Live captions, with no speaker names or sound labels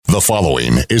The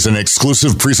following is an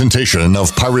exclusive presentation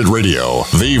of Pirate Radio,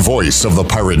 the voice of the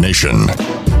pirate nation.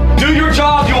 Do your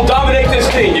job, you will dominate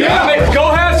this team. You gotta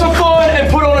go have some fun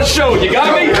and put on a show. You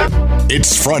got me?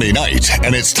 It's Friday night,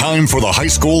 and it's time for the High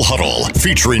School Huddle,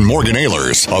 featuring Morgan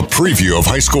Ehlers, a preview of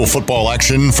high school football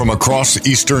action from across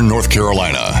eastern North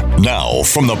Carolina. Now,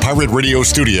 from the Pirate Radio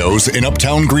studios in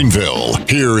Uptown Greenville,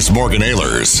 here's Morgan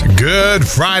Ehlers. Good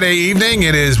Friday evening.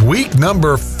 It is week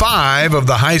number 5 of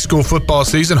the high school football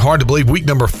season. Hard to believe week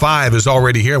number 5 is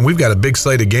already here, and we've got a big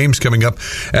slate of games coming up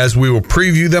as we will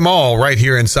preview them all right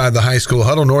here inside the High School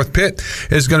Huddle. North Pitt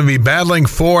is going to be battling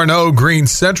 4-0 Green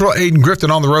Central. Aiden Grifton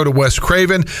on the road to West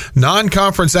Craven.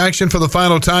 Non-conference action for the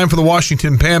final time for the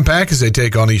Washington Pan Pack as they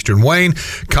take on Eastern Wayne.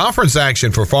 Conference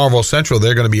action for Farmville Central.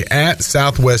 They're going to be at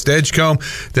Southwest Edgecombe.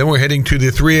 Then we're heading to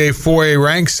the 3A, 4A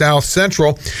rank. South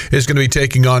Central is going to be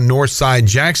taking on Northside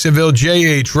Jacksonville.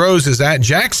 J.H. Rose is at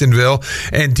Jacksonville.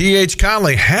 And D.H.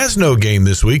 Conley has no game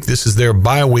this week. This is their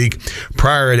bye week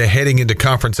prior to heading into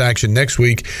conference action next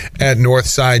week at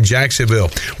Northside Jacksonville.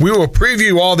 We will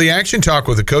preview all the action, talk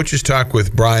with the coaches, talk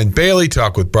with Brian Bailey,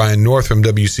 talk with Brian North from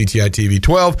WCTI TV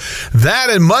 12. That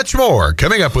and much more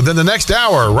coming up within the next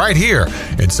hour right here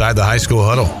inside the High School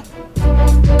Huddle.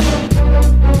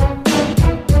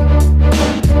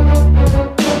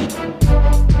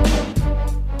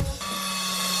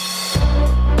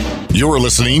 You're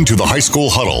listening to the High School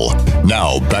Huddle.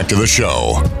 Now, back to the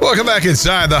show. Welcome back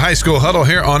inside the High School Huddle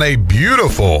here on a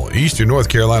beautiful Eastern North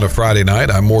Carolina Friday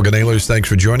night. I'm Morgan Ehlers. Thanks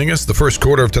for joining us. The first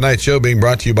quarter of tonight's show being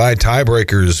brought to you by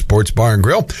Tiebreakers Sports Bar and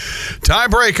Grill.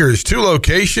 Tiebreakers, 2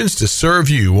 locations to serve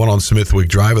you. One on Smithwick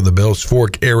Drive in the Bells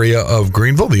Fork area of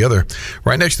Greenville. The other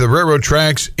right next to the railroad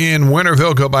tracks in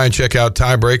Winterville. Go by and check out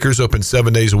Tiebreakers. Open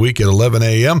 7 days a week at 11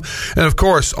 a.m. And, of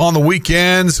course, on the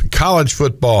weekends, college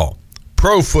football.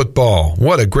 Pro football.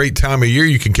 What a great time of year.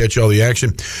 You can catch all the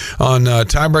action on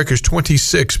Tiebreakers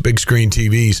 26 big screen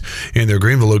TVs in their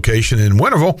Greenville location in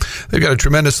Winterville. They've got a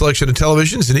tremendous selection of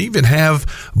televisions and even have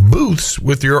booths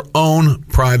with your own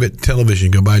private television.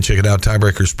 Go by and check it out.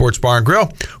 Tiebreakers Sports Bar and Grill,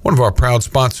 one of our proud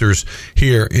sponsors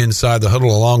here inside the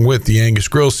Huddle, along with the Angus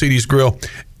Grill, CD's Grill,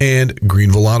 and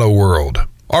Greenville Auto World.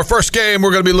 Our first game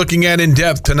we're going to be looking at in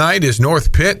depth tonight is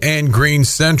North Pitt and Green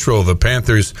Central. The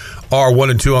Panthers are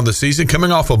 1-2 on the season.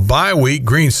 Coming off a bye week,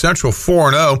 Green Central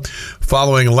 4-0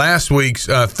 following last week's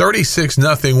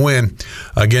 36-0 win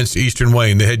against Eastern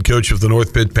Wayne. The head coach of the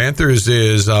North Pitt Panthers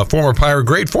is former Pirate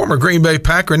great, former Green Bay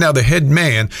Packer, and now the head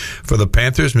man for the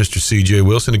Panthers, Mr. C.J.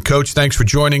 Wilson. And Coach, thanks for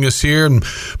joining us here. And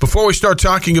before we start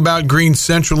talking about Green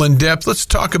Central in depth, let's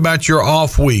talk about your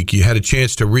off week. You had a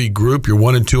chance to regroup. You're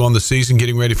 1-2 on the season,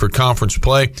 getting ready for conference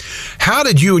play. How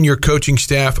did you and your coaching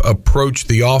staff approach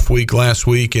the off week last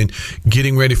week and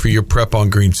getting ready for your prep on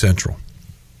Green Central?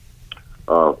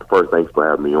 First, thanks for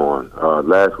having me on.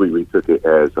 Last week we took it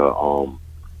as a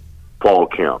fall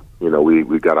camp. You know,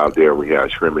 we got out there and we had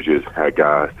scrimmages, had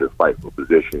guys to fight for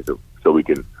positions so we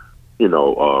can,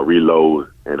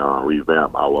 reload and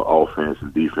revamp our offense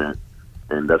and defense.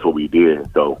 And that's what we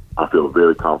did. So I feel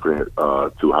very confident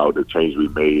to how the change we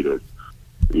made is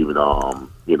even some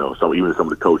of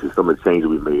the coaches, some of the changes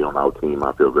we made on our team.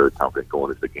 I feel very confident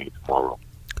going into the game tomorrow.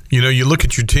 You know, you look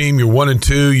at your team, you're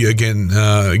 1-2, you again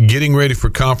getting ready for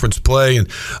conference play, and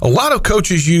a lot of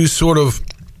coaches use sort of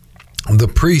the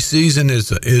preseason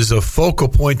is a focal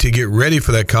point to get ready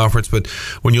for that conference. But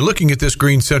when you're looking at this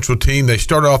Green Central team, they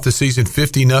started off the season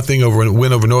 50-0 over a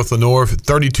win over North Lenoir,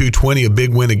 32-20, a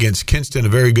big win against Kinston, a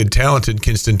very good, talented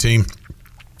Kinston team.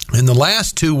 In the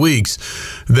last 2 weeks,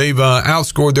 they've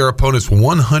outscored their opponents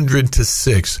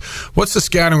 100-6. What's the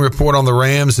scouting report on the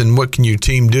Rams, and what can your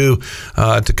team do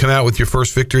to come out with your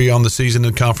first victory on the season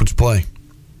in conference play?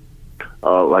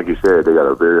 Like you said, they got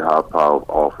a very powerful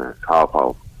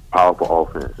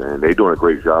offense, and they're doing a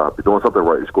great job. They're doing something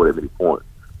right to score that many points,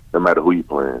 no matter who you're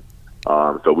playing.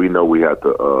 So we know we have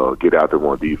to get out there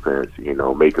on defense,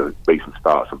 make some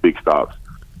stops, some big stops.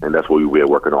 And that's what we're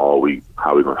working on all week.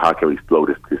 How can we slow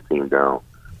this team down?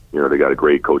 They got a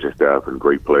great coaching staff and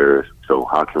great players. So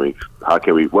what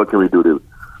can we do to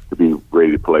be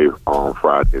ready to play on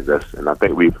Fridays? And I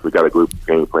think we got a good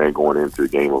game plan going into the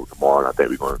game of tomorrow. And I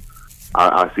think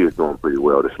I see us doing pretty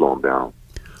well to slow them down.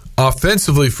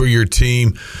 Offensively for your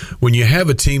team, when you have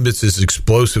a team that's as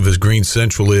explosive as Green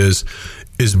Central is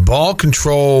ball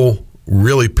control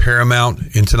really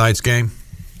paramount in tonight's game?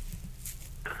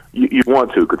 You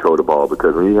want to control the ball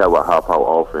because when you have a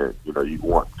high-power offense,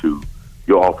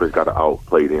 your offense got to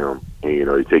outplay them, and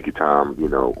you take your time,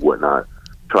 whatnot.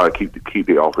 Try to keep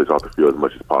the offense off the field as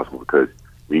much as possible because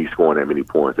when you're scoring that many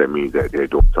points, that means that they're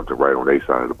doing something right on their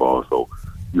side of the ball. So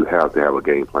you have to have a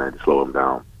game plan to slow them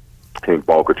down. I think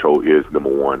ball control is number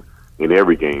one in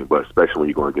every game, but especially when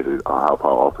you're going to get a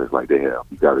high-power offense like they have.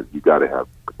 You got to have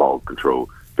ball control.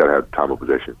 You got to have time of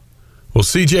possession. Well,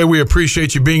 CJ, we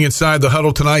appreciate you being inside the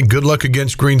huddle tonight. Good luck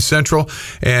against Green Central,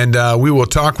 and we will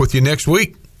talk with you next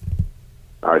week.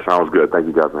 All right, sounds good. Thank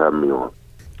you guys for having me on.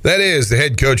 That is the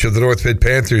head coach of the North Pitt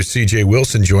Panthers, C.J.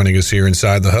 Wilson, joining us here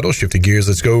inside the huddle. Shifting gears,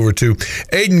 let's go over to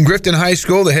Ayden-Grifton High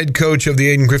School. The head coach of the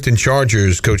Ayden-Grifton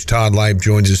Chargers, Coach Todd Leip,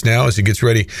 joins us now as he gets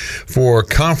ready for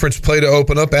conference play to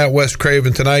open up at West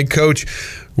Craven tonight. Coach,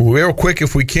 real quick,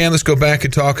 if we can, let's go back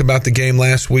and talk about the game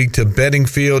last week to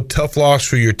Beddingfield. Tough loss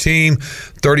for your team,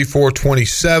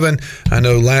 34-27. I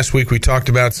know last week we talked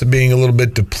about being a little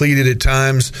bit depleted at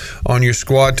times on your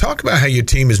squad. Talk about how your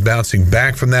team is bouncing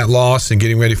back from that loss and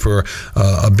getting ready for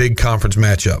a big conference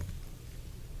matchup.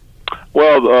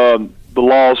 Well, the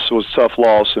loss was a tough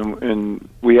loss, and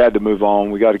we had to move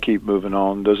on. We got to keep moving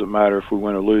on. Doesn't matter if we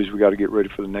win or lose. We got to get ready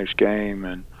for the next game.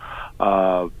 And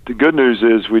the good news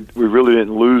is we really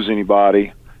didn't lose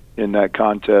anybody in that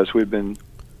contest. We've been,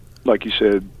 like you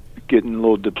said, getting a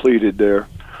little depleted there.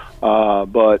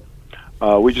 But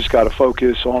we just got to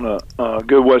focus on a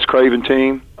good West Craven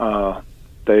team.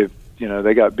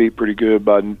 They got beat pretty good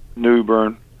by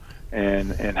Newbern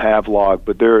and Havelock,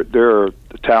 but they're a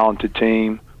talented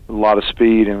team with a lot of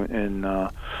speed, and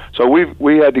so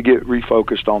we had to get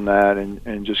refocused on that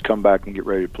and just come back and get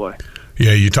ready to play.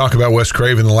 Yeah, you talk about West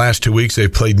Craven the last 2 weeks. They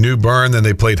played Newbern, then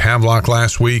they played Havelock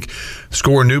last week.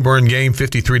 Score Newbern game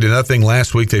 53-0.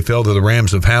 Last week they fell to the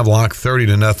Rams of Havelock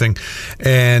 30-0.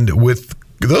 And with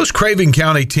those Craven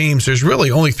County teams, there's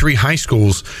really only 3 high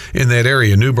schools in that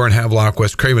area: Newbern, Havelock,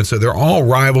 West Craven. So they're all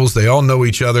rivals. They all know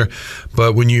each other.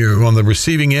 But when you're on the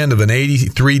receiving end of an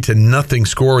 83-0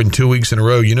 score in 2 weeks in a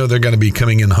row, you know they're going to be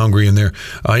coming in hungry in there,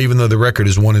 even though the record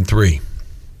is 1-3.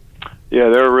 Yeah,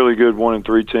 they're a really good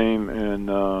 1-3 team,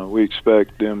 and we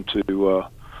expect them to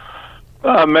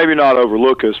maybe not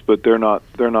overlook us, but they're not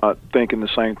thinking the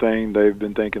same thing they've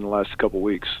been thinking the last couple of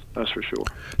weeks. That's for sure.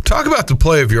 Talk about the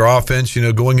play of your offense. You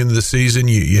know, going into the season,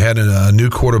 you had a new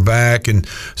quarterback and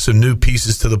some new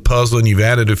pieces to the puzzle, and you've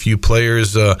added a few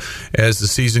players as the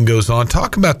season goes on.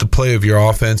 Talk about the play of your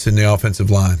offense and the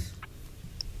offensive line.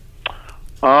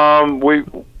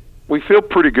 We feel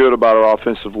pretty good about our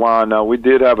offensive line. Now, we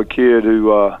did have a kid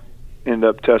who ended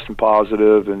up testing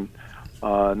positive and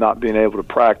not being able to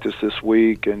practice this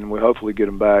week, and we hopefully get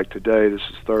him back today. This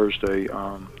is Thursday. We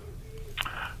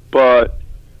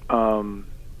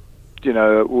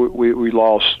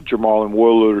lost Jamarlin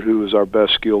Woolard, who was our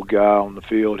best skilled guy on the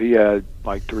field. He had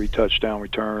like 3 touchdown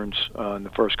returns in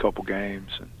the first couple games.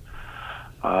 And,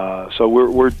 so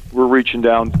we're reaching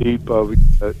down deep. We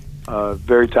got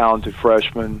very talented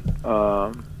freshman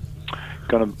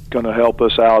gonna help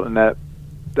us out in that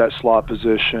slot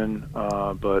position,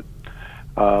 but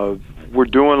we're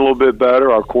doing a little bit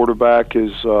better. Our quarterback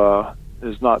is not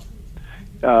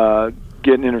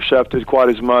getting intercepted quite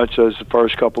as much as the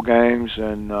first couple games,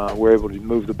 and we're able to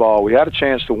move the ball. We had a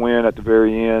chance to win at the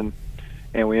very end,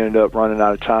 and we ended up running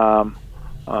out of time.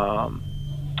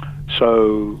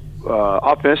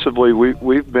 Offensively,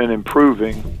 we've been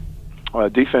improving.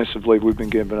 Defensively, we've been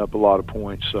giving up a lot of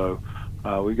points. So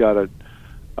we got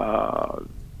to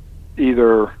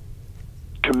either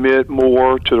commit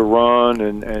more to the run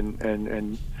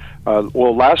and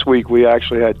last week we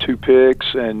actually had 2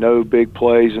 picks and no big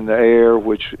plays in the air,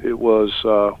 which it was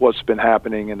what's been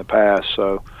happening in the past.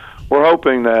 So we're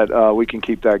hoping that we can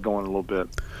keep that going a little bit.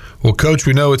 Well, Coach,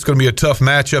 we know it's going to be a tough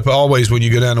matchup always when you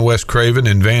go down to West Craven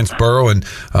and Vanceboro, and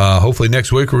hopefully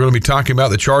next week we're going to be talking about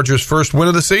the Chargers' first win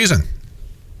of the season.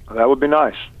 That would be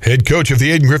nice. Head coach of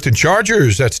the Ayden-Grifton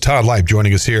Chargers, that's Todd Leip,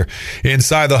 joining us here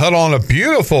inside the huddle on a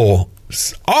beautiful,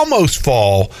 almost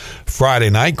fall Friday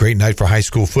night. Great night for high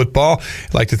school football.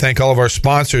 I'd like to thank all of our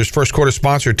sponsors. First quarter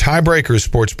sponsor, Tiebreakers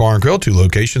Sports Bar and Grill, 2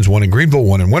 locations, 1 in Greenville,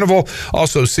 1 in Winterville.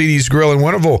 Also, CD's Grill in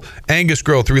Winterville, Angus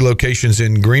Grill, 3 locations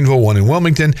in Greenville, 1 in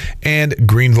Wilmington, and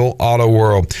Greenville Auto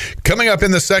World. Coming up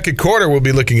in the second quarter, we'll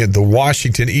be looking at the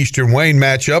Washington Eastern Wayne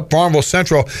matchup. Farmville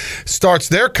Central starts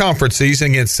their conference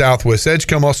season against Southwest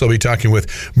Edgecombe. Also be talking with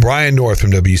Brian North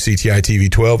from WCTI TV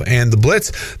 12 and The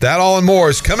Blitz. That all and more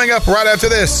is coming up right after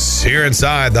this here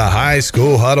inside the High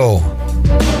School Huddle.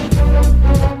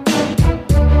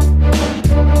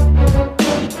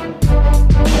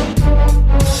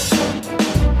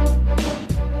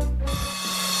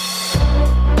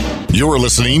 You're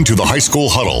listening to the High School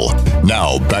Huddle.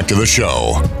 Now, back to the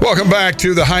show. Welcome back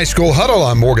to the High School Huddle.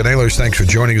 I'm Morgan Ehlers. Thanks for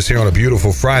joining us here on a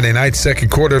beautiful Friday night.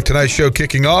 Second quarter of tonight's show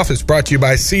kicking off. It's brought to you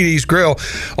by CD's Grill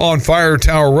on Fire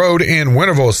Tower Road in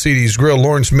Winterville. CD's Grill,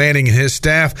 Lawrence Manning and his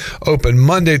staff, open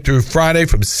Monday through Friday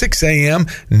from 6 a.m.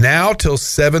 now till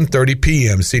 7:30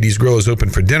 p.m. CD's Grill is open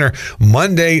for dinner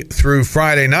Monday through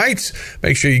Friday nights.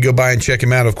 Make sure you go by and check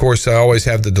him out. Of course, I always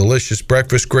have the delicious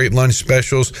breakfast, great lunch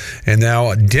specials, and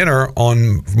now dinner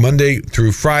on Monday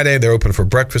through Friday. They're open for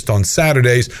breakfast on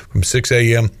Saturdays from 6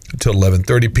 a.m. until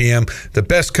 11:30 p.m. The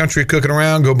best country cooking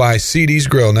around. Go by CD's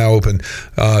Grill, now open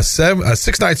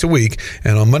 6 nights a week,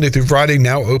 and on Monday through Friday,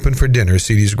 now open for dinner.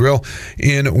 CD's Grill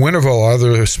in Winterville.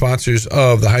 Other sponsors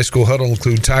of the High School Huddle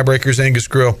include Tiebreakers, Angus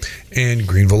Grill, and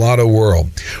Greenville Auto World.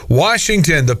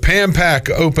 Washington, the Pan Pack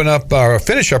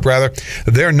finish up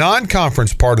their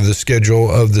non-conference part of the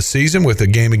schedule of the season with a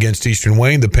game against Eastern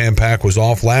Wayne. The Pan Pack was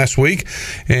off last week,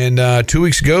 and 2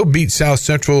 weeks ago beat South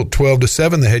Central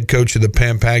 12-7. The head coach of the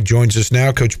Pan Pack joins us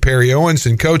now, Coach Perry Owens.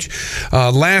 And Coach,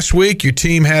 last week your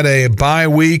team had a bye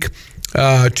week,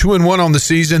 2-1 on the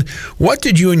season. What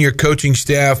did you and your coaching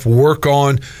staff work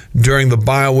on during the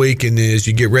bye week and as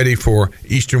you get ready for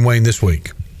Eastern Wayne this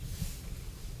week?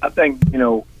 I think,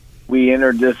 we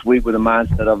entered this week with a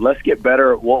mindset of let's get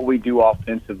better at what we do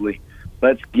offensively.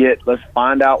 Let's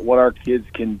find out what our kids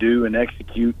can do and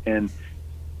execute, and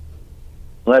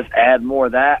let's add more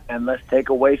of that, and let's take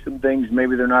away some things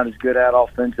maybe they're not as good at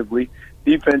offensively.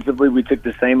 Defensively, we took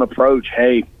the same approach.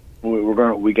 Hey,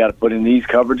 we got to put in these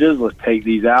coverages. Let's take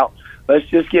these out. Let's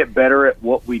just get better at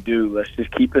what we do. Let's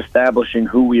just keep establishing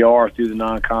who we are through the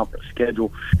non-conference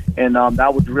schedule. And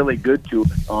that was really good to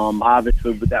us.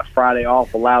 Obviously, but that Friday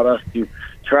off allowed us to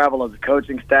travel as a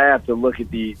coaching staff to look at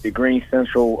the Green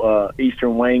Central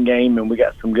Eastern Wayne game, and we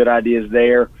got some good ideas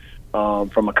there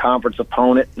from a conference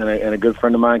opponent and a good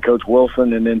friend of mine, Coach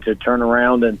Wilson, and then to turn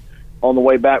around. And on the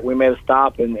way back, we made a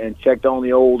stop and checked on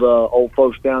the old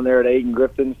folks down there at Aidan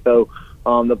Griffin. So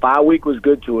the bye week was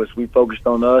good to us. We focused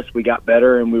on us. We got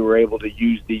better, and we were able to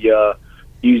use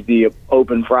the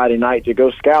open Friday night to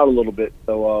go scout a little bit.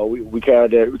 So we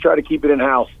tried to keep it in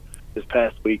house this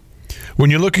past week. When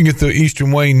you're looking at the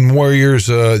Eastern Wayne Warriors,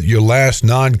 your last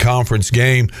non-conference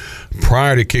game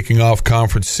prior to kicking off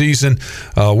conference season,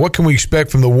 what can we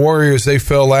expect from the Warriors? They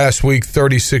fell last week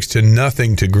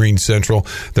 36-0 to Green Central.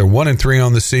 They're 1-3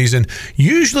 on the season.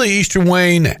 Usually Eastern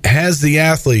Wayne has the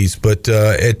athletes, but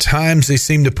at times they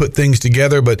seem to put things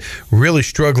together, but really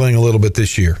struggling a little bit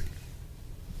this year.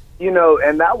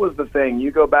 And that was the thing.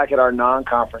 You go back at our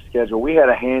non-conference schedule, we had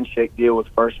a handshake deal with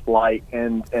First Flight,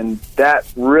 and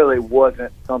that really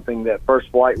wasn't something that First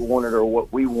Flight wanted or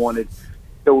what we wanted.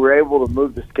 So we were able to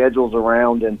move the schedules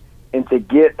around and to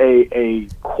get a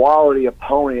quality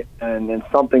opponent and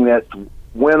something that's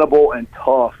winnable and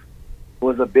tough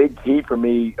was a big key for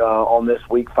me on this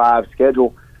Week 5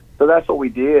 schedule. So that's what we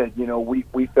did.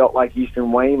 We felt like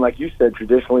Eastern Wayne, like you said,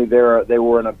 traditionally they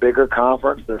were in a bigger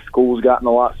conference. Their school's gotten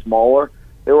a lot smaller.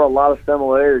 There were a lot of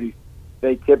similarities.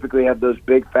 They typically have those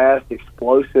big, fast,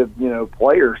 explosive,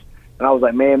 players. And I was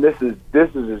like, man, this is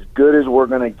as good as we're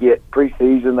going to get.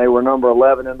 Preseason, they were number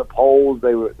 11 in the polls.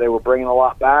 They were bringing a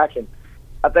lot back, and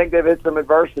I think they've hit some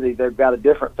adversity. They've got a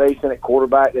different face in at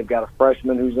quarterback. They've got a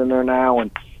freshman who's in there now,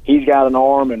 and he's got an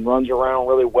arm and runs around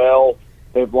really well.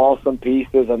 They've lost some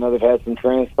pieces. I know they've had some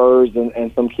transfers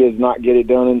and some kids not get it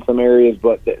done in some areas,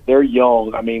 but they're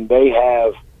young. I mean,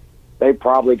 they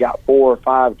probably got 4 or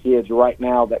 5 kids right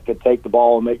now that could take the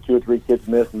ball and make 2 or 3 kids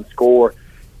miss and score.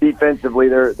 Defensively,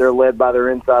 they're led by their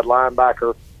inside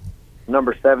linebacker,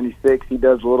 number 76. He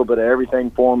does a little bit of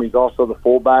everything for them. He's also the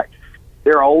fullback.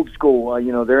 They're old school.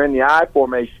 They're in the I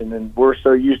formation, and we're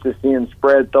so used to seeing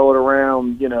spread, throw it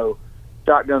around,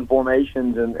 shotgun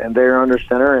formations, and they're under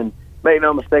center. And make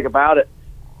no mistake about it,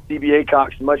 CB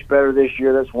Aycock's much better this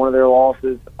year. That's one of their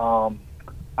losses.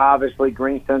 Obviously,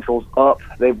 Green Central's up.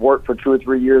 They've worked for 2 or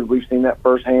 3 years. We've seen that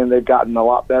firsthand. They've gotten a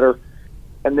lot better.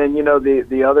 And then,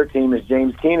 the other team is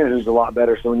James Keenan, who's a lot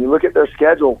better. So when you look at their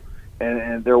schedule,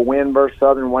 and their win versus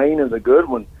Southern Wayne is a good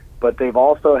one, but they've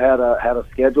also had a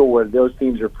schedule where those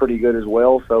teams are pretty good as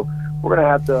well. So we're going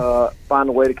to have to find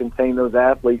a way to contain those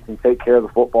athletes and take care of the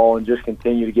football and just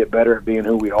continue to get better at being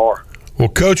who we are. Well,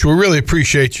 Coach, we really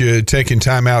appreciate you taking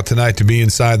time out tonight to be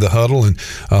inside the huddle and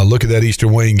look at that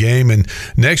Eastern Wayne game. And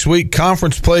next week,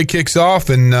 conference play kicks off,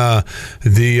 and the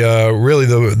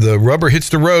rubber hits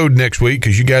the road next week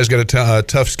because you guys got a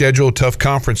tough schedule, tough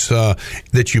conference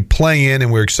that you play in,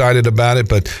 and we're excited about it.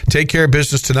 But take care of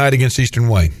business tonight against Eastern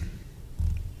Wayne.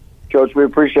 Coach, we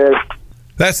appreciate it.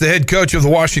 That's the head coach of the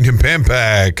Washington Penn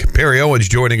Pack, Perry Owens,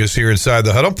 joining us here inside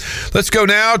the huddle. Let's go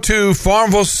now to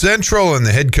Farmville Central and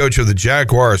the head coach of the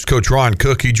Jaguars, Coach Ron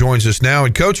Cook. He joins us now.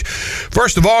 And, Coach,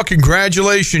 first of all,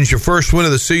 congratulations. Your first win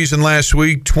of the season last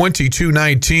week,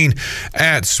 22-19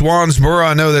 at Swansboro.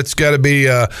 I know that's got to be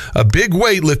a big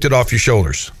weight lifted off your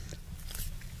shoulders.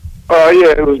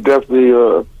 Yeah, it was definitely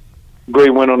a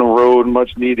great win on the road,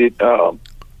 much needed. For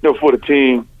the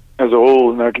team as a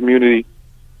whole in our community.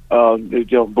 The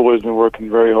young boys been working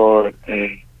very hard,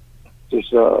 and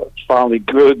just finally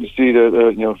good to see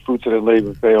the fruits of their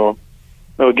labor pay off.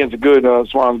 Against a good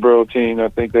Swansboro team, I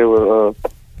think they were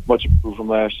much improved from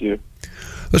last year.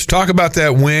 Let's talk about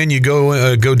that win. You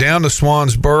go down to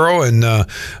Swansboro and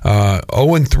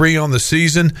 0-3 on the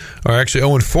season, or actually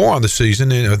 0-4 on the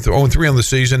season, 0-3 on the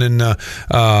season, and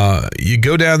you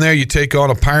go down there, you take on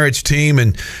a Pirates team,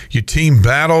 and your team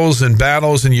battles,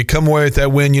 and you come away with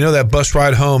that win. You know that bus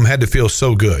ride home had to feel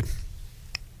so good.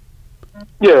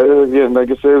 Yeah,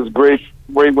 like I said, it was a great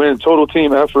win, total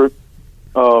team effort.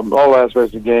 All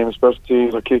aspects of the game, special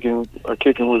teams, our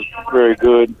kicking was very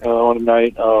good on the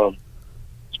night.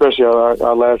 Especially our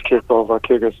last kickoff, our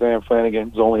kicker, Sam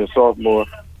Flanagan, who's only a sophomore,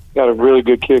 got a really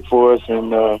good kick for us,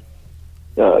 and their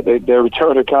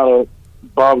returner kind of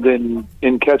bobbed in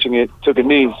catching it, took a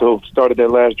knee, so started that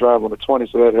last drive on the 20,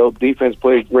 so that helped. Defense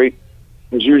played great.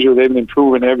 As usual, they've been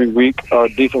improving every week. Our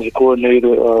defensive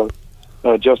coordinator,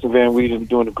 Justin Van Weeden,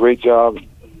 doing a great job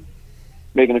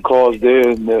making the calls there,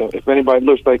 and if anybody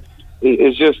looks like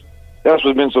it's just that's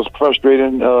what's been so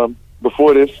frustrating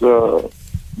before this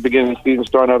beginning of the season,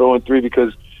 starting out 0-3,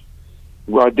 because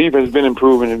our defense has been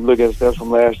improving, and look at stats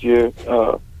from last year,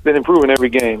 been improving every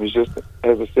game. It's just,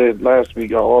 as I said last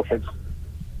week, our offense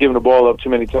giving the ball up too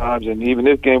many times, and even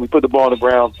this game we put the ball on the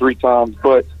ground 3 times,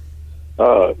 but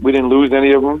we didn't lose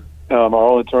any of them. Our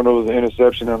only turnover was an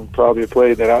interception and probably a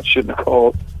play that I shouldn't have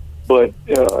called. But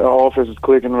our offense is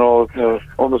clicking and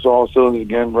almost all cylinders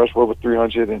again. Rushed for over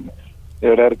 300, and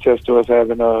that attests to us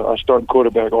having our starting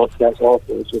quarterback. That's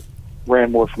also just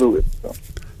ran more fluid. So.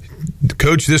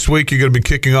 Coach, this week you're going to be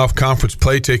kicking off conference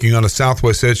play, taking on a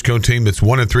Southwest Edgecombe team that's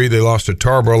 1-3. They lost to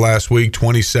Tarboro last week,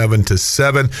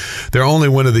 27-7. Their only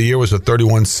win of the year was a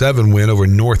 31-7 win over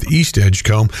Northeast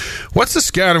Edgecombe. What's the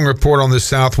scouting report on this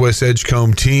Southwest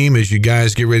Edgecombe team as you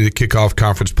guys get ready to kick off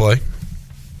conference play?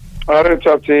 They're a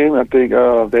tough team. I think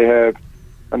they have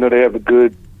a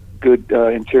good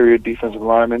interior defensive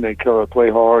lineman. They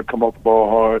play hard, come off the ball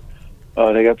hard.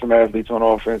 They got some athletes on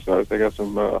offense. They got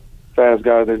some fast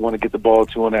guys they want to get the ball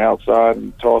to on the outside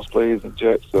and toss plays and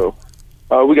jets. So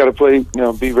we got to play,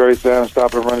 be very sound,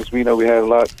 stop and run. We know we had a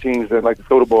lot of teams that like to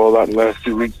throw the ball a lot in the last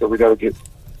 2 weeks, so we got to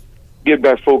get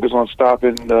back focused on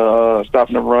stopping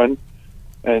the run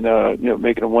and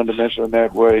making them one-dimensional in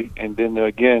that way. And then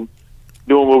again,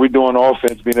 doing what we do on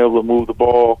offense, being able to move the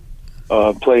ball,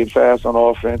 play fast on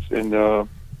offense, and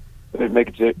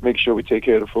make sure we take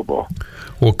care of the football.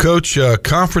 Well, Coach,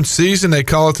 conference season, they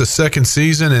call it the second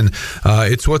season, and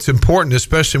it's what's important,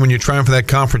 especially when you're trying for that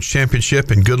conference championship,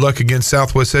 and good luck against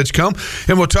Southwest Edgecombe.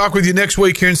 And we'll talk with you next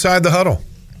week here inside the huddle.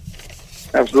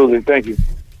 Absolutely. Thank you.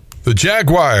 The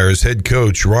Jaguars head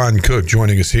coach Ron Cook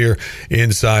joining us here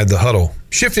inside the huddle.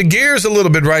 Shifting gears a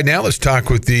little bit right now, let's talk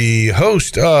with the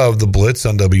host of The Blitz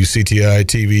on WCTI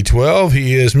TV 12.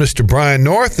 He is Mr. Brian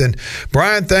North. And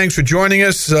Brian, thanks for joining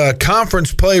us.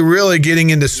 Conference play really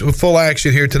getting into full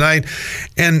action here tonight.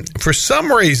 And for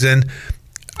some reason,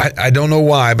 I don't know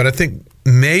why, but I think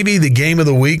maybe the game of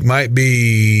the week might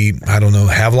be,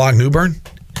 Havelock New Bern.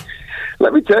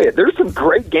 Let me tell you, there's some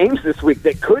great games this week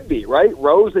that could be, right?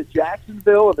 Rose at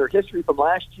Jacksonville and their history from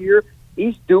last year.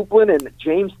 East Duplin and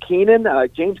James Keenan.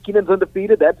 James Keenan's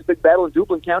undefeated. That's a big battle in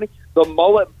Duplin County. The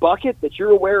Mullet Bucket that you're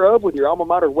aware of with your alma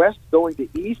mater West going to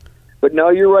East. But no,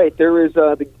 you're right. There is,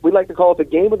 we like to call it the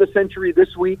game of the century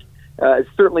this week. It's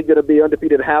certainly going to be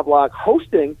undefeated Havelock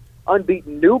hosting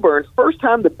unbeaten New Bern. First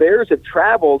time the Bears have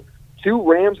traveled to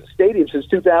Rams Stadium since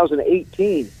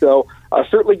 2018. So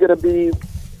certainly going to be,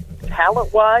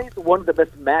 talent-wise, one of the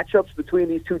best matchups between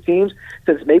these two teams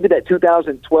since maybe that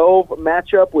 2012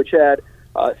 matchup, which had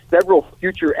several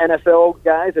future NFL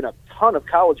guys and a ton of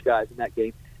college guys in that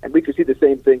game. And we could see the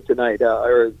same thing tonight,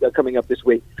 or coming up this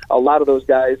week. A lot of those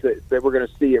guys that we're going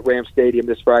to see at Rams Stadium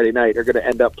this Friday night are going to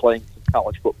end up playing some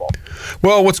college football.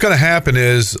 Well, what's going to happen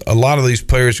is a lot of these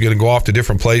players are going to go off to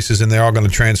different places, and they're all going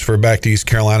to transfer back to East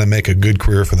Carolina and make a good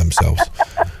career for themselves.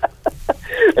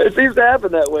 It seems to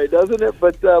happen that way, doesn't it?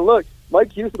 But look,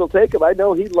 Mike Houston will take him. I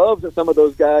know he loves some of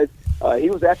those guys. He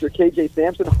was after KJ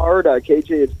Sampson hard.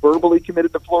 KJ is verbally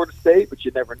committed to Florida State, but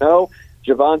you never know.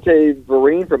 Javante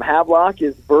Vereen from Havelock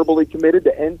is verbally committed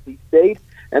to NC State.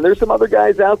 And there's some other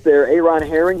guys out there. Aaron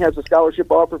Herring has a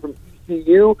scholarship offer from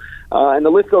ECU, and the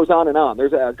list goes on and on.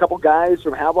 There's a couple guys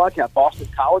from Havelock have Boston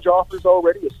College offers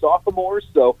already as sophomores,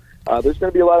 so there's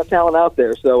going to be a lot of talent out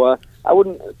there. So I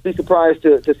wouldn't be surprised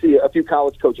to see a few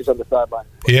college coaches on the sideline.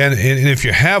 Yeah, and if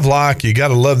you have Havelock, you got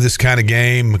to love this kind of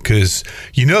game because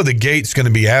you know the gate's going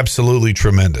to be absolutely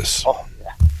tremendous. Oh,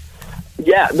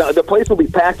 yeah, no, the place will be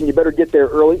packed, and you better get there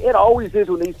early. It always is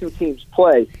when these two teams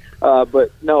play.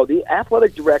 But, no, the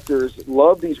athletic directors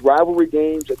love these rivalry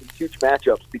games and these huge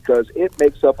matchups because it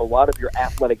makes up a lot of your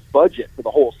athletic budget for the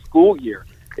whole school year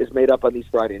is made up on these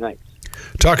Friday nights.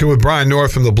 Talking with Brian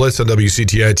North from the Blitz on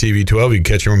WCTI TV 12. You can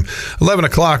catch him 11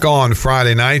 o'clock on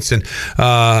Friday nights. And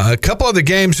a couple other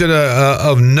games that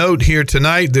of note here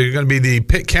tonight. They're going to be the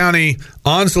Pitt County,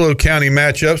 Onslow County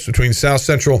matchups between South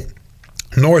Central,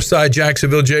 Northside,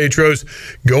 Jacksonville. J.H. Rose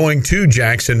going to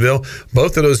Jacksonville.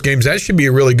 Both of those games, that should be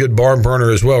a really good barn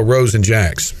burner as well, Rose and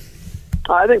Jacks.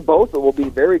 I think both will be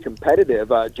very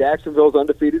competitive. Jacksonville's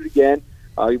undefeated again.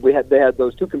 They had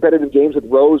those two competitive games with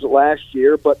Rose last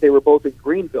year, but they were both in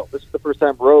Greenville. This is the first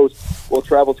time Rose will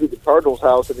travel to the Cardinals'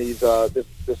 house in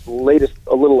this latest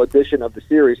little edition of the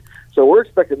series. So we're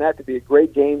expecting that to be a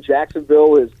great game.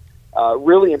 Jacksonville has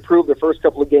really improved their first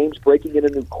couple of games, breaking in a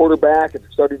new quarterback and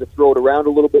starting to throw it around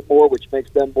a little bit more, which makes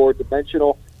them more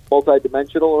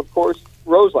multi-dimensional. And, of course,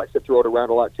 Rose likes to throw it around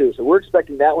a lot, too. So we're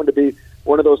expecting that one to be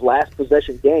one of those last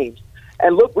possession games.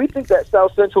 And, look, we think that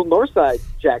South Central Northside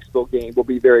Jacksonville game will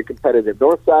be very competitive.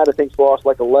 Northside, I think, has lost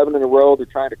like 11 in a row. They're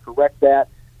trying to correct that.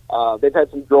 They've had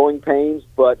some growing pains,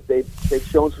 but they've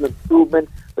shown some improvement.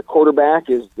 The quarterback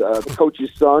is the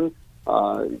coach's son,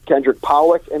 Kendrick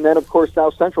Pollock. And then, of course,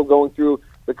 South Central going through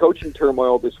the coaching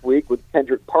turmoil this week with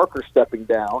Kendrick Parker stepping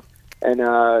down. And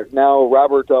now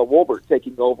Robert Wolbert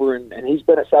taking over. And he's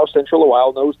been at South Central a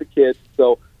while, knows the kids.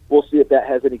 So we'll see if that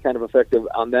has any kind of effect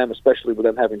on them, especially with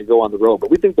them having to go on the road. But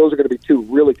we think those are going to be two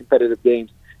really competitive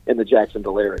games in the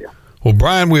Jacksonville area. Well,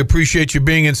 Brian, we appreciate you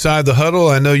being inside the huddle.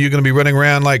 I know you're going to be running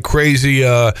around like crazy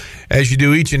as you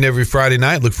do each and every Friday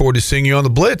night. Look forward to seeing you on the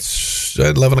Blitz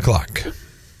at 11 o'clock.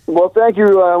 Well, thank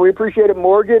you. We appreciate it,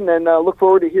 Morgan, and look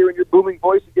forward to hearing your booming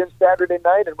voice again Saturday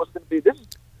night. And what's going to be this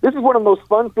is one of the most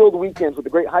fun-filled weekends with the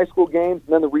great high school games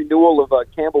and then the renewal of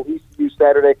Campbell ECU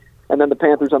Saturday. And then the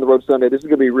Panthers on the road Sunday. This is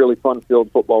going to be a really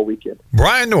fun-filled football weekend.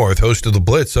 Brian North, host of the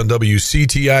Blitz on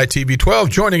WCTI TV 12,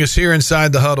 joining us here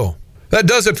inside the huddle. That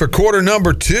does it for quarter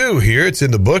number 2 here. It's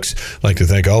in the books. I'd like to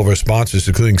thank all of our sponsors,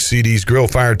 including CD's Grill,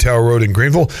 Fire Tower Road in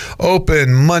Greenville.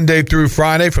 Open Monday through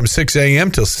Friday from 6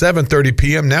 a.m. till 7:30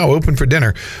 p.m. Now open for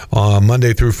dinner on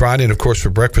Monday through Friday. And, of course, for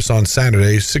breakfast on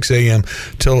Saturday, 6 a.m.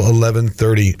 till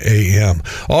 11:30 a.m.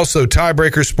 Also,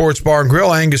 Tiebreaker Sports Bar and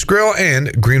Grill, Angus Grill, and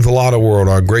Greenville Auto World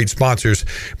are great sponsors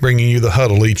bringing you the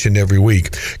huddle each and every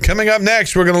week. Coming up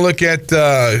next, we're going to look at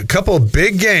a couple of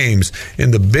big games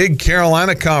in the Big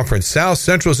Carolina Conference. South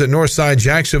Central's at Northside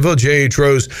Jacksonville. J.H.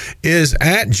 Rose is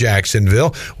at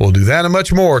Jacksonville. We'll do that and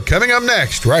much more coming up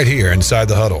next right here inside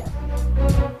the huddle.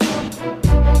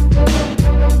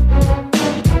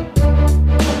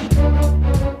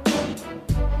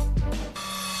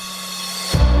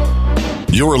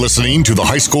 You're listening to the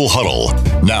High School Huddle.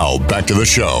 Now, back to the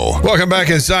show. Welcome back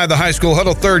inside the High School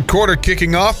Huddle. Third quarter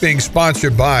kicking off, being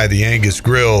sponsored by the Angus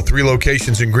Grill. 3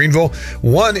 locations in Greenville,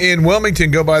 1 in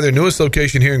Wilmington. Go by their newest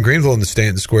location here in Greenville in the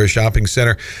Stanton Square Shopping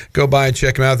Center. Go by and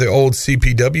check them out. Their old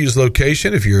CPW's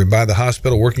location. If you're by the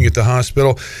hospital, working at the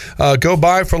hospital, go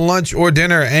by for lunch or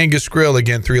dinner. Angus Grill.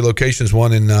 Again, 3 locations,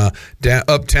 1 in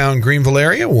uptown Greenville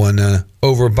area, 1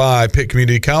 over by Pitt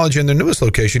Community College, and their newest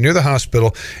location near the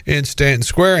hospital in Stanton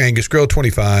Square. Angus Grill,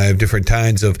 25 different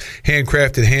kinds of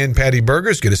handcrafted hand patty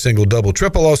burgers. Get a single, double,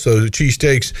 triple. Also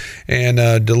cheesesteaks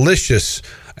and delicious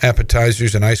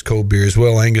appetizers and ice cold beer as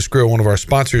well. Angus Grill, one of our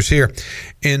sponsors here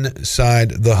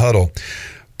inside the huddle.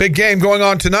 Big game going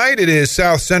on tonight. It is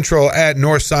South Central at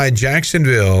Northside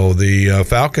Jacksonville. The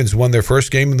Falcons won their first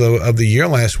game of the year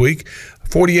last week,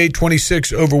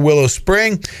 48-26 over Willow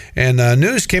Spring. And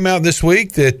news came out this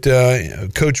week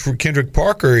that Coach Kendrick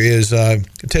Parker is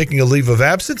taking a leave of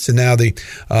absence, and now the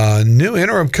new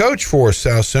interim coach for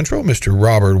South Central, Mr.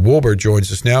 Robert Wolbert, joins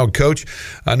us now. Coach,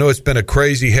 I know it's been a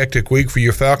crazy, hectic week for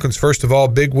your Falcons. First of all,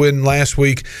 big win last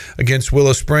week against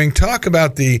Willow Spring. Talk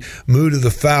about the mood of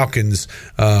the Falcons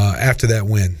after that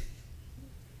win.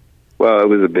 Well, it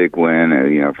was a big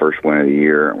win, first win of the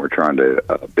year, and we're trying to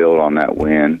build on that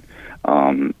win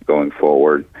going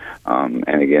forward. And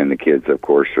again, the kids, of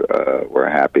course, were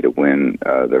happy to win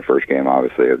their first game,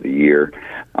 obviously, of the year,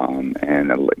 and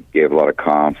it gave a lot of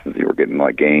confidence.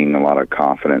 We're gaining a lot of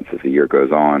confidence as the year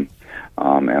goes on,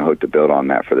 and I hope to build on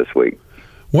that for this week.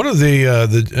 One of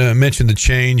the mentioned the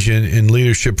change in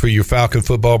leadership for your Falcon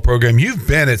football program. You've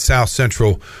been at South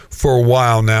Central for a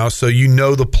while now, so you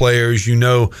know the players, you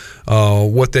know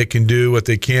what they can do, what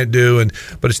they can't do,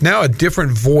 but it's now a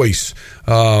different voice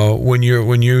when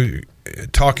you're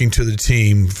talking to the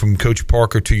team, from Coach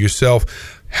Parker to yourself.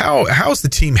 How's the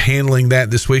team handling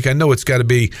that this week? I know it's got to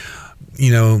be,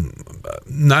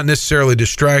 not necessarily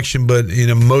distraction, but an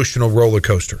emotional roller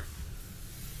coaster.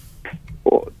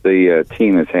 Well, the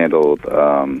team has handled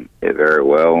it very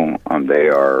well. They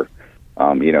are,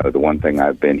 the one thing,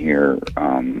 I've been here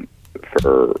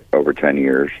for over 10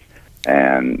 years,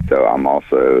 and so I'm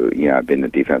also, I've been the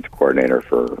defensive coordinator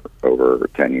for over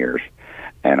 10 years,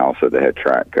 and also the head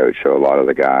track coach. So a lot of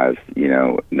the guys,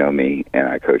 know me, and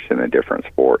I coach them in different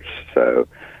sports. So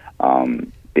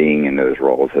being in those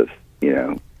roles has,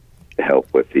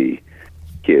 helped with the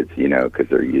kids, because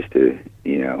they're used to,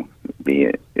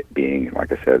 being,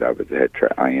 like I said,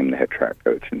 I am the head track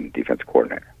coach and defensive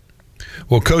coordinator.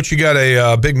 Well, Coach, you got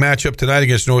a big matchup tonight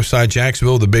against Northside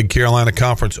Jacksonville, the big Carolina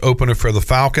Conference opener for the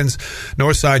Falcons.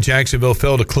 Northside Jacksonville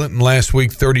fell to Clinton last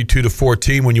week,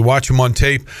 32-14. When you watch them on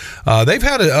tape, they've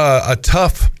had a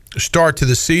tough start to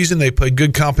the season. They played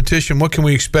good competition. What can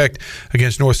we expect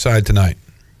against Northside tonight?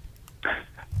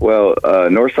 Well,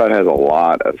 Northside has a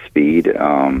lot of speed. They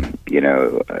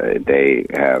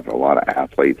have a lot of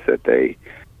athletes that they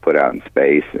put out in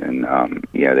space, and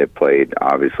they've played,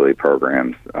 obviously,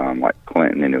 programs like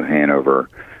Clinton and New Hanover,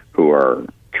 who are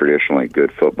traditionally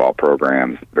good football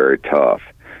programs, very tough.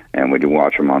 And when you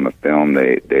watch them on the film,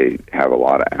 they have a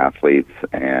lot of athletes,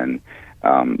 and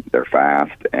they're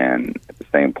fast, and at the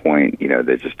same point,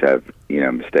 they just have,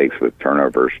 mistakes with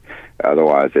turnovers.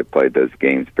 Otherwise, they played those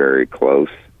games very close,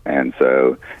 and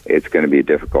so it's going to be a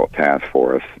difficult task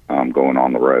for us going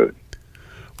on the road.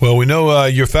 Well, we know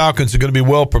your Falcons are going to be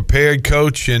well prepared,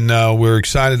 Coach, and we're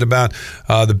excited about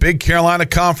the big Carolina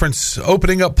Conference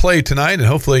opening up play tonight, and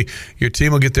hopefully your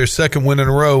team will get their second win in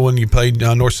a row when you play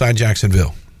Northside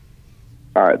Jacksonville.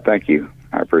 All right, thank you.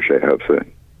 I appreciate it. Hope so.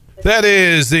 That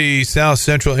is the South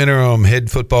Central interim head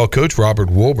football coach, Robert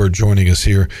Wolbert, joining us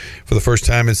here for the first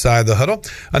time inside the huddle.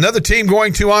 Another team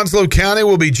going to Onslow County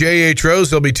will be J.H.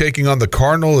 Rose. They'll be taking on the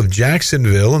Cardinal of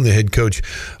Jacksonville, and the head coach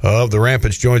of the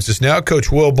Rampants joins us now,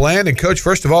 Coach Will Bland. And, Coach,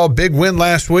 first of all, big win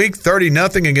last week,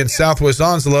 30-0 against Southwest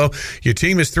Onslow. Your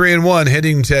team is 3-1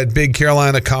 heading to that big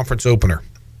Carolina Conference opener.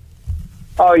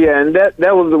 Oh, yeah, and that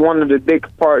was one of the big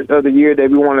parts of the year that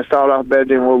we want to start off better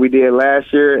than what we did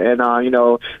last year. And,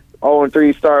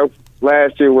 0-3 start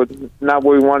last year was not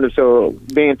what we wanted, so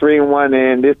being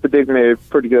 3-1 in this predicament is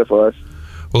pretty good for us.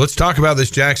 Well, let's talk about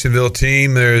this Jacksonville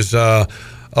team. There's a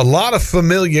lot of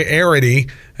familiarity.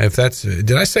 If that's,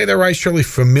 did I say that right, Shirley?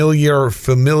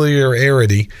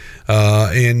 Familiarity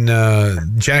in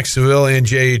Jacksonville and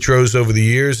J.H. Rose over the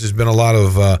years. There's been a lot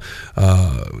of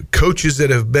coaches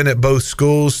that have been at both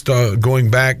schools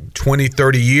going back 20,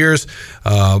 30 years.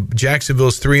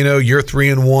 Jacksonville's 3-0. You're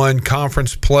 3-1.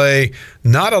 Conference play.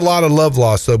 Not a lot of love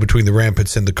lost, though, between the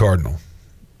Rampants and the Cardinal.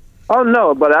 Oh,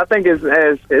 no, but I think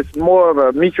it's more of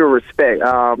a mutual respect.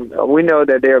 We know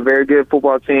that they're a very good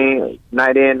football team,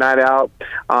 night in, night out.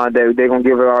 They're going to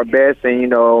give it our best, and,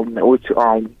 which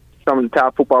some of the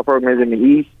top football programs in the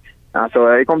East. So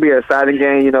it's going to be an exciting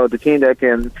game. The team that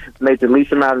can make the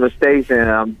least amount of mistakes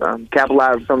and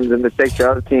capitalize on some of the mistakes the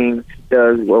other team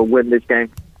does will win this game.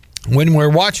 When we're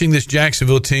watching this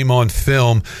Jacksonville team on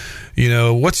film,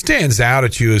 what stands out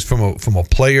at you is from a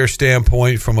player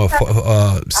standpoint, from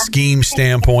a scheme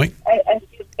standpoint?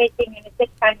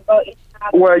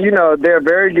 Well, they're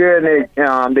very good.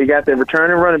 And they got the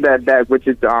returning running back, which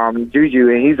is Juju,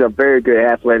 and he's a very good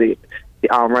athletic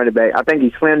running back. I think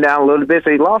he slimmed down a little bit, so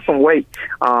he lost some weight.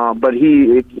 But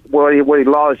what he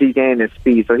lost, he gained in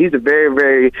speed. So he's a very,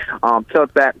 very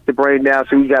tough back to bring down.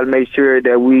 So we got to make sure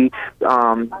that we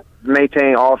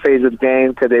maintain all phases of the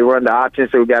game because they run the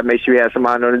options. So we got to make sure we have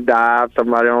somebody on the dive,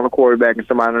 somebody on the quarterback, and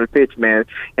somebody on the pitch, man.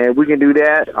 And if we can do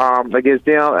that against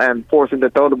them and force them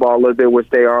to throw the ball a little bit, which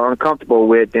they are uncomfortable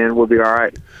with, then we'll be all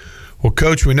right. Well,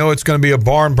 Coach, we know it's going to be a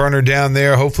barn burner down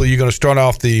there. Hopefully you're going to start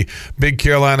off the Big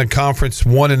Carolina Conference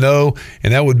 1-0,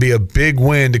 and that would be a big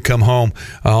win to come home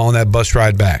on that bus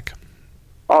ride back.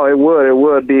 Oh, it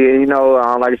would be.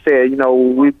 Like I said,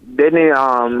 we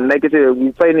didn't make it to.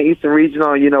 We played in the Eastern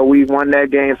Regional. We won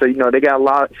that game, so they got a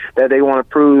lot that they want to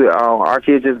prove. Our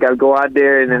kids just got to go out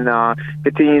there and then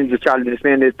continue to try to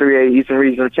defend this 3A Eastern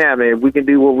Regional champion. If we can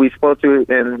do what we're supposed to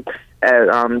and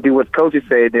do what the coaches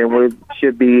say, then we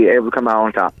should be able to come out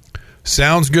on top.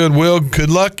 Sounds good, Will. Good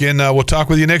luck, and we'll talk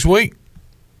with you next week.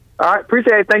 All right,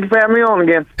 appreciate it. Thank you for having me on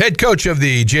again. Head coach of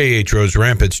the J.H. Rose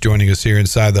Rampants joining us here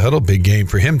inside the huddle. Big game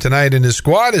for him tonight in his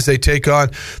squad as they take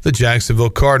on the Jacksonville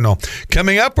Cardinal.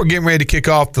 Coming up, we're getting ready to kick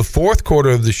off the fourth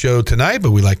quarter of the show tonight, but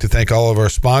we'd like to thank all of our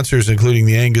sponsors, including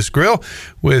the Angus Grill,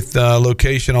 with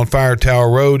location on Fire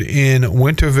Tower Road in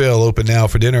Winterville. Open now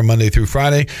for dinner Monday through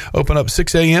Friday. Open up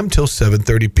 6 a.m. till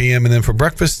 7:30 p.m. and then for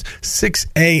breakfast 6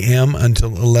 a.m.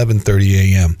 until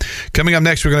 11:30 a.m. Coming up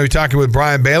next, we're going to be talking with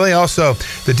Brian Bailey. Also,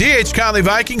 the D.H. Conley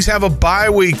Vikings have a bye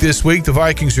week this week. The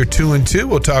Vikings are 2-2.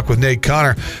 We'll talk with Nate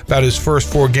Connor about his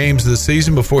first 4 games of the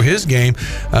season before his game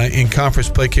in conference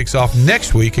play kicks off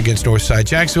next week against Northside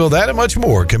Jacksonville. That and much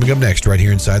more coming up next right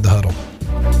here inside the huddle.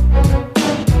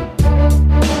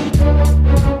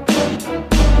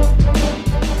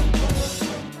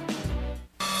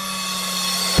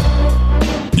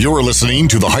 You're listening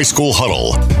to the High School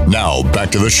Huddle. Now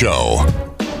back to the show.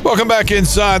 Welcome back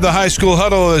inside the High School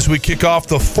Huddle as we kick off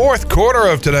the fourth quarter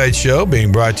of tonight's show,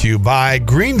 being brought to you by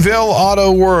Greenville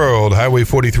Auto World, Highway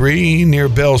 43 near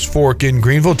Bells Fork in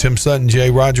Greenville. Tim Sutton,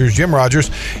 Jim Rogers,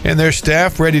 and their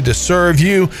staff ready to serve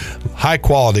you. High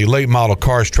quality, late model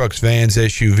cars, trucks, vans,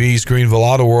 SUVs. Greenville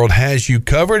Auto World has you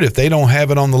covered. If they don't have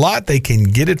it on the lot, they can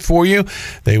get it for you.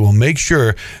 They will make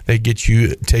sure they get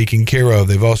you taken care of.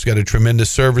 They've also got a tremendous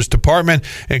service department,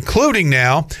 including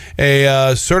now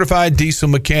a certified diesel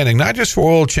mechanic. Not just for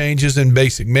oil changes and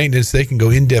basic maintenance. They can go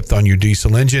in-depth on your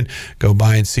diesel engine. Go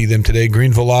by and see them today.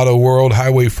 Greenville Auto World,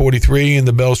 Highway 43 in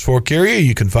the Bells Fork area.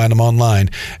 You can find them online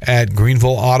at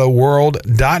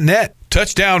greenvilleautoworld.net.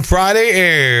 Touchdown Friday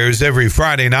airs every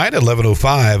Friday night at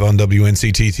 11:05 on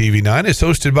WNCT TV 9. It's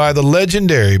hosted by the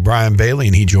legendary Brian Bailey,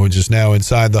 and he joins us now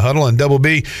inside the huddle. And Double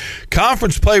B,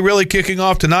 conference play really kicking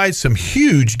off tonight. Some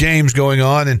huge games going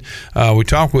on, and we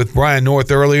talked with Brian North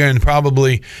earlier, and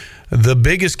probably the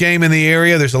biggest game in the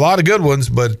area. There's a lot of good ones,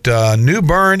 but New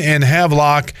Bern and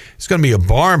Havelock, it's going to be a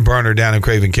barn burner down in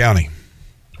Craven County.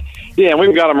 Yeah, and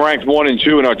we've got them ranked 1 and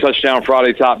 2 in our Touchdown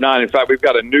Friday top 9. In fact, we've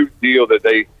got a new deal that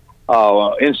they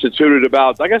instituted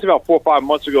about 4 or 5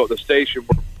 months ago at the station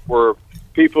where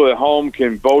people at home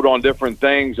can vote on different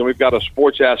things, and we've got a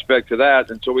sports aspect to that.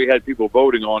 And so we had people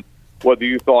voting on whether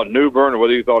you thought New Bern or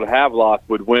whether you thought Havelock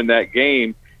would win that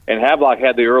game. And Havelock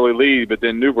had the early lead, but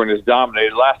then New Bern has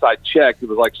dominated. Last I checked, it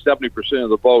was like 70%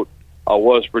 of the vote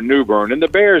was for New Bern. And the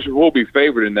Bears will be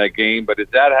favored in that game, but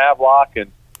it's at Havelock,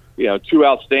 and 2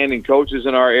 outstanding coaches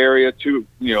in our area, a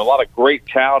lot of great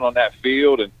talent on that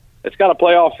field, and it's got a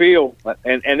playoff feel.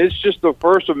 And it's just the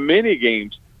first of many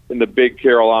games in the Big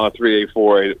Carolina 3A,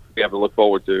 4A that we have to look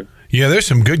forward to. Yeah, there's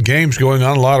some good games going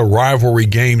on, a lot of rivalry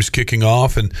games kicking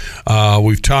off, and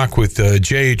we've talked with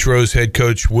J.H. Rose head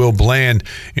coach Will Bland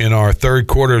in our third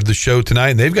quarter of the show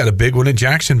tonight, and they've got a big one in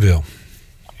Jacksonville.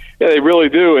 Yeah, they really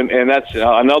do, and that's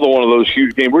another one of those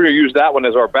huge games. We're going to use that one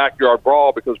as our backyard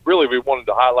brawl because really we wanted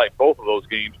to highlight both of those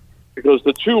games because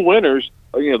the 2 winners,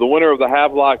 the winner of the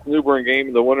Havelock-New Bern game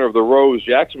and the winner of the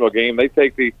Rose-Jacksonville game, they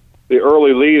take the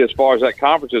early lead as far as that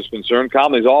conference is concerned.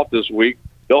 Conley's off this week.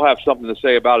 They'll have something to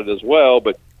say about it as well.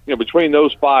 But, between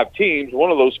those 5 teams,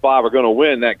 one of those 5 are going to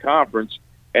win that conference.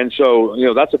 And so,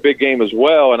 that's a big game as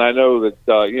well. And I know that,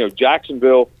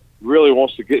 Jacksonville really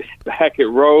wants to get back at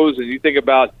Rose. And you think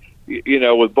about,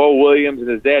 with Bo Williams and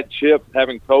his dad Chip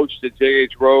having coached at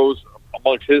J.H. Rose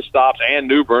amongst his stops and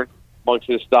New Bern amongst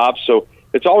his stops. So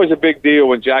it's always a big deal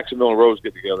when Jacksonville and Rose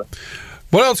get together.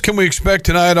 What else can we expect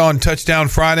tonight on Touchdown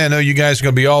Friday? I know you guys are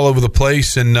going to be all over the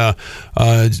place, and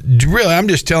really, I'm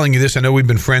just telling you this. I know we've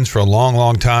been friends for a long,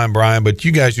 long time, Brian, but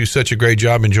you guys do such a great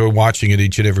job. Enjoy watching it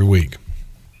each and every week.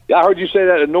 Yeah, I heard you say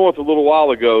that at North a little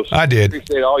while ago. So I did. I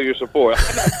appreciate all your support.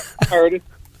 I heard it,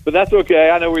 but that's okay.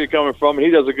 I know where you're coming from, and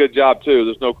he does a good job too.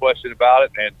 There's no question about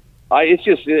it, and it's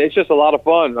just a lot of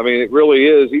fun. I mean, it really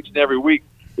is each and every week.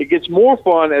 It gets more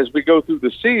fun as we go through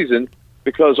the season,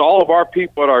 because all of our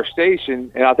people at our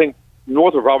station, and I think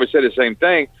North will probably say the same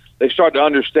thing, they start to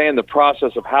understand the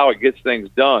process of how it gets things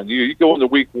done. You go into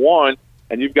week 1,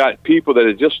 and you've got people that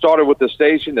have just started with the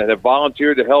station that have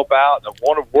volunteered to help out and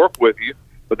want to work with you,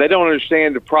 but they don't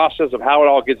understand the process of how it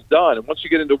all gets done. And once you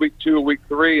get into week 2 or week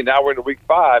 3, and now we're into week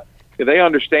 5, they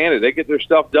understand it. They get their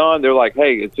stuff done. They're like,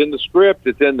 hey, it's in the script,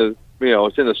 it's in the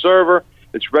it's in the server,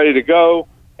 it's ready to go,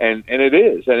 and it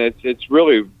is, and it's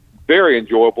really very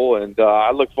enjoyable, and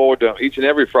I look forward to each and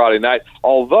every Friday night.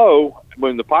 Although,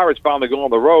 when the Pirates finally go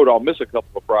on the road, I'll miss a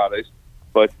couple of Fridays.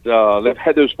 But they've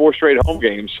had those 4 straight home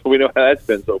games, so we know how that's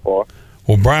been so far.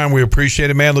 Well, Brian, we appreciate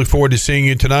it, man. Look forward to seeing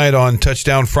you tonight on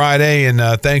Touchdown Friday, and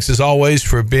thanks, as always,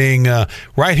 for being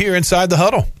right here inside the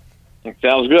huddle.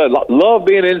 Sounds good. Love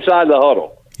being inside the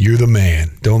huddle. You're the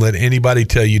man. Don't let anybody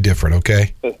tell you different,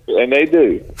 okay? and they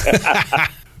do.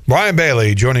 Brian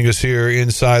Bailey joining us here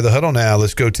inside the huddle now.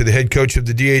 Let's go to the head coach of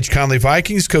the D.H. Conley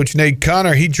Vikings, Coach Nate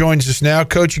Connor. He joins us now.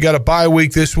 Coach, you got a bye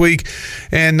week this week,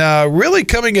 and really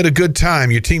coming at a good time.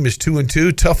 Your team is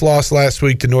 2-2. Tough loss last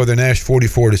week to Northern Ash,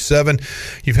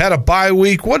 44-7. You've had a bye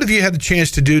week. What have you had the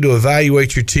chance to do to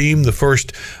evaluate your team the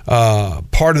first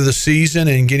part of the season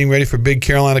and getting ready for Big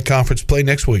Carolina Conference play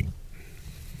next week?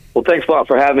 Well, thanks a lot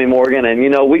for having me, Morgan. And,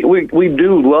 we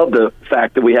do love the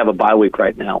fact that we have a bye week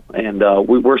right now, and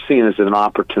we're seeing this as an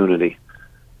opportunity.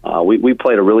 We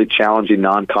played a really challenging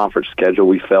non-conference schedule,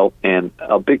 we felt, and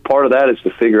a big part of that is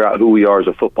to figure out who we are as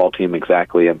a football team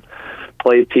exactly and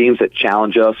play teams that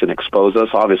challenge us and expose us.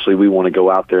 Obviously, we want to go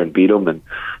out there and beat them and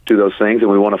do those things, and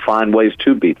we want to find ways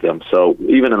to beat them. So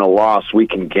even in a loss, we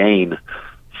can gain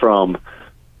from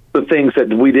the things that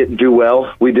we didn't do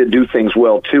well. We did do things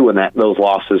well, too, in those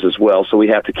losses as well. So we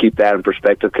have to keep that in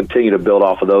perspective, continue to build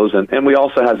off of those. And we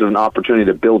also have an opportunity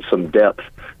to build some depth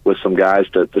with some guys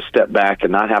to step back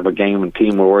and not have a game and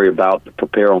team we're worried about to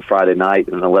prepare on Friday night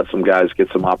and to let some guys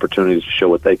get some opportunities to show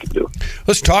what they can do.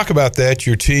 Let's talk about that.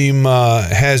 Your team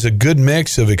has a good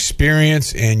mix of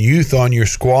experience and youth on your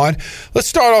squad. Let's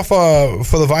start off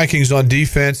for the Vikings on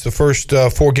defense, the first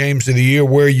 4 games of the year.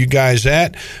 Where are you guys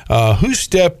at? Who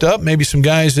stepped up? Maybe some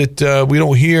guys that we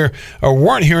don't hear or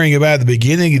weren't hearing about at the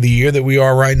beginning of the year that we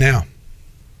are right now.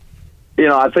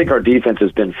 I think our defense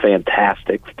has been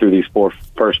fantastic through these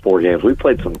first 4 games. We've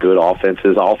played some good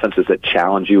offenses that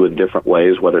challenge you in different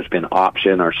ways, whether it's been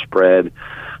option or spread.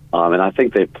 And I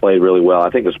think they've played really well.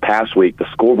 I think this past week,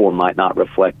 the scoreboard might not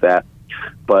reflect that,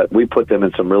 but we put them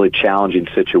in some really challenging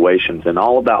situations. And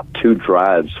all about 2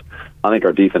 drives, I think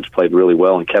our defense played really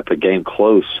well and kept the game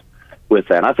close with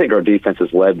that. And I think our defense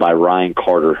is led by Ryan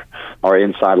Carter, our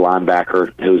inside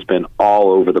linebacker, who's been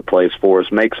all over the place for us,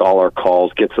 makes all our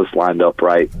calls, gets us lined up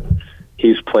right.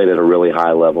 He's played at a really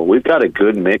high level. We've got a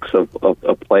good mix of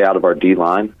play out of our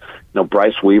D-line.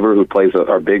 Bryce Weaver, who plays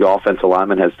our big offensive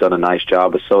lineman, has done a nice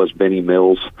job, but so has Benny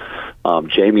Mills.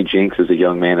 Jamie Jinks is a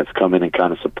young man that's come in and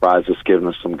kind of surprised us, giving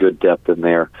us some good depth in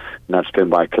there, and that's been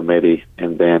by committee.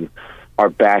 And then our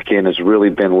back end has really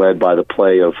been led by the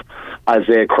play of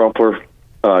Isaiah Crumpler,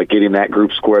 getting that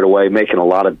group squared away, making a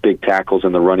lot of big tackles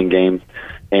in the running game,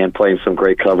 and playing some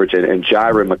great coverage. And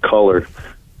Jaira McCullough,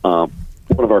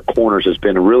 one of our corners, has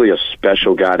been really a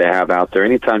special guy to have out there.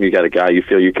 Anytime you got a guy you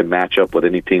feel you can match up with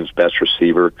any team's best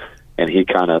receiver, and he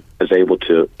kind of is able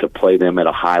to play them at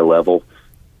a high level,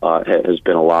 has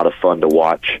been a lot of fun to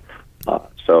watch.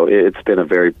 So it's been a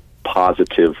very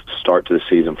positive start to the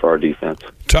season for our defense.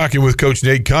 Talking with Coach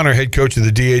Nate Connor, head coach of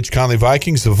the D.H. Conley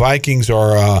Vikings. The Vikings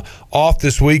are off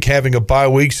this week, having a bye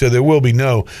week, so there will be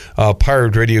no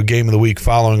Pirate Radio Game of the Week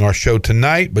following our show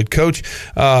tonight. But, Coach,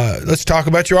 let's talk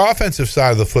about your offensive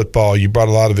side of the football. You brought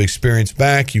a lot of experience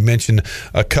back. You mentioned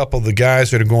a couple of the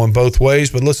guys that are going both ways,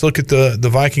 but let's look at the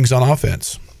Vikings on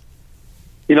offense.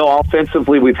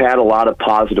 Offensively, we've had a lot of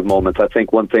positive moments. I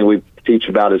think one thing we teach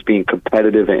about is being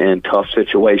competitive in tough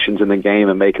situations in the game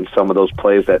and making some of those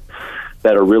plays that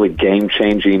are really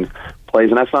game-changing plays.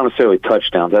 And that's not necessarily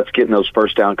touchdowns. That's getting those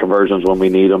first down conversions when we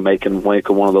need them, making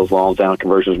one of those long down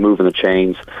conversions, moving the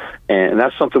chains. And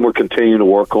that's something we're continuing to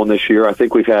work on this year. I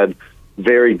think we've had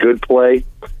very good play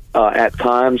at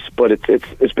times, but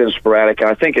it's been sporadic. And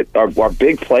I think our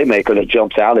big playmaker that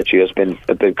jumps out at you has been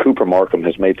Cooper Markham.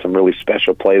 Has made some really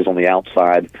special plays on the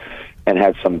outside and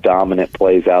had some dominant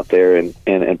plays out there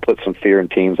and put some fear in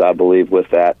teams, I believe, with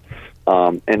that.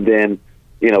 And then,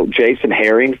 Jason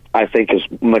Herring, I think, is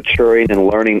maturing and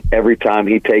learning every time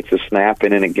he takes a snap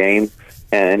in a game,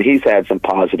 and he's had some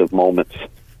positive moments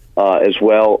as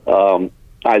well.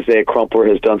 Isaiah Crumpler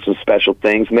has done some special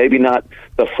things, maybe not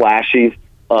the flashy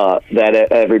that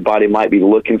everybody might be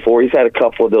looking for. He's had a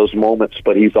couple of those moments,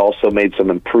 but he's also made some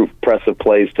impressive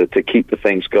plays to keep the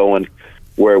things going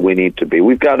where we need to be.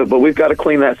 We've got to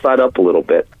clean that side up a little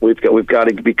bit. We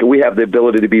have the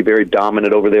ability to be very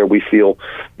dominant over there, we feel,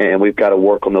 and we've got to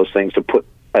work on those things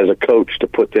as a coach to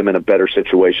put them in a better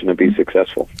situation to be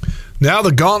successful. Now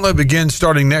the gauntlet begins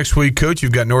starting next week, Coach.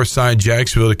 You've got Northside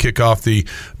Jacksonville to kick off the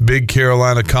Big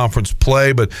Carolina Conference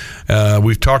play, but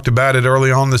we've talked about it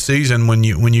early on in the season. When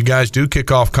you guys do kick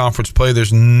off conference play,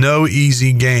 there's no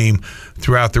easy game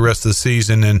throughout the rest of the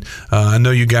season, and I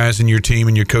know you guys and your team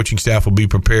and your coaching staff will be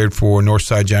prepared for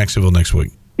Northside Jacksonville next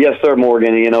week. Yes, sir,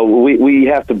 Morgan. We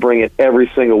have to bring it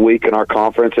every single week in our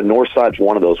conference, and Northside's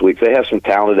one of those weeks. They have some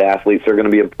talented athletes. They're going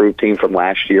to be an improved team from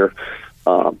last year.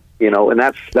 And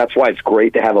that's why it's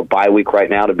great to have a bye week right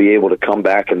now to be able to come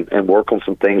back and work on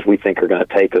some things we think are going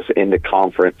to take us into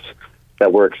conference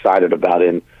that we're excited about.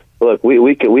 And look,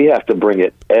 we have to bring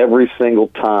it every single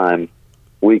time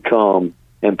we come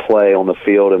and play on the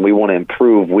field, and we want to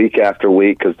improve week after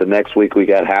week because the next week we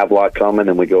got Havelock coming,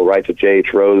 and we go right to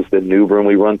J.H. Rose, then New Bern.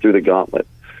 We run through the gauntlet.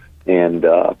 And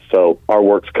so our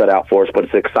work's cut out for us, but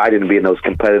it's exciting to be in those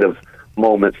competitive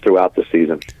moments throughout the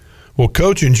season. Well,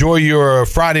 Coach, enjoy your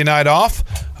Friday night off.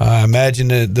 I imagine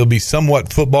that there'll be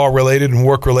somewhat football-related and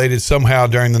work-related somehow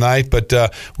during the night, but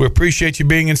we appreciate you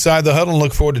being inside the huddle and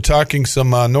look forward to talking some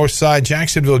Northside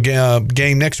Jacksonville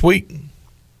game next week.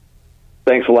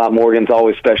 Thanks a lot, Morgan. It's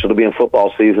always special to be in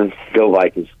football season. Go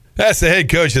Vikings. That's the head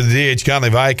coach of the D.H. Conley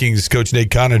Vikings, Coach Nate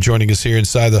Connor, joining us here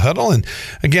inside the huddle. And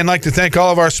again, I'd like to thank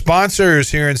all of our sponsors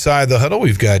here inside the huddle.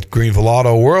 We've got Greenville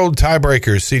Auto World,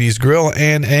 Tiebreakers, CD's Grill,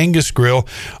 and Angus Grill,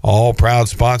 all proud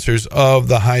sponsors of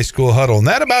the high school huddle. And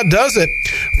that about does it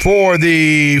for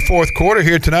the fourth quarter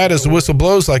here tonight as the whistle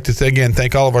blows. I'd like to again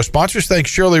thank all of our sponsors. Thanks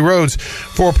Shirley Rhodes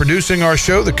for producing our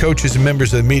show, the coaches and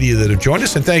members of the media that have joined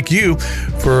us, and thank you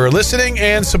for listening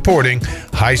and supporting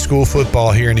high school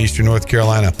football here in Eastern North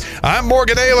Carolina. I'm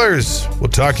Morgan Ehlers. We'll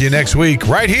talk to you next week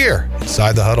right here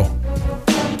inside the huddle.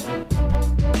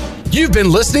 You've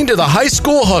been listening to the High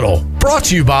School Huddle, brought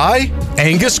to you by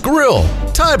Angus Grill,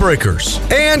 Tiebreakers,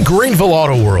 and Greenville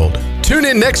Auto World. Tune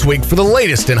in next week for the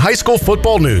latest in high school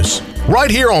football news,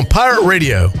 right here on Pirate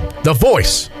Radio, the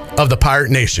voice of the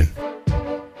Pirate Nation.